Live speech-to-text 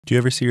Do you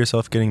ever see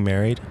yourself getting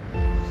married?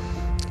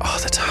 All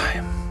the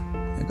time.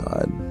 Oh my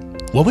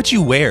God. What would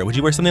you wear? Would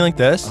you wear something like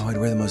this? Oh, I'd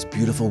wear the most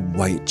beautiful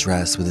white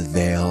dress with a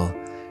veil,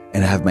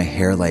 and I have my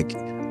hair like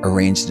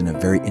arranged in a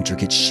very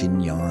intricate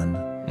chignon.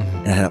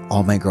 And I'd have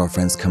all my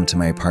girlfriends come to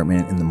my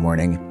apartment in the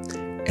morning,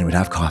 and we'd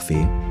have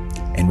coffee,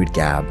 and we'd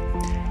gab.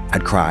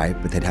 I'd cry,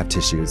 but they'd have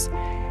tissues.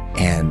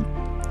 And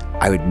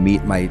I would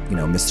meet my,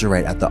 Mr.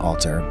 Right at the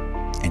altar,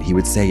 and he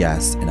would say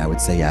yes, and I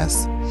would say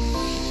yes.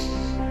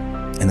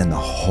 And then the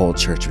whole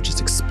church would just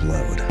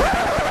explode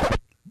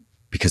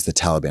because the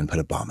Taliban put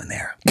a bomb in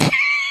there.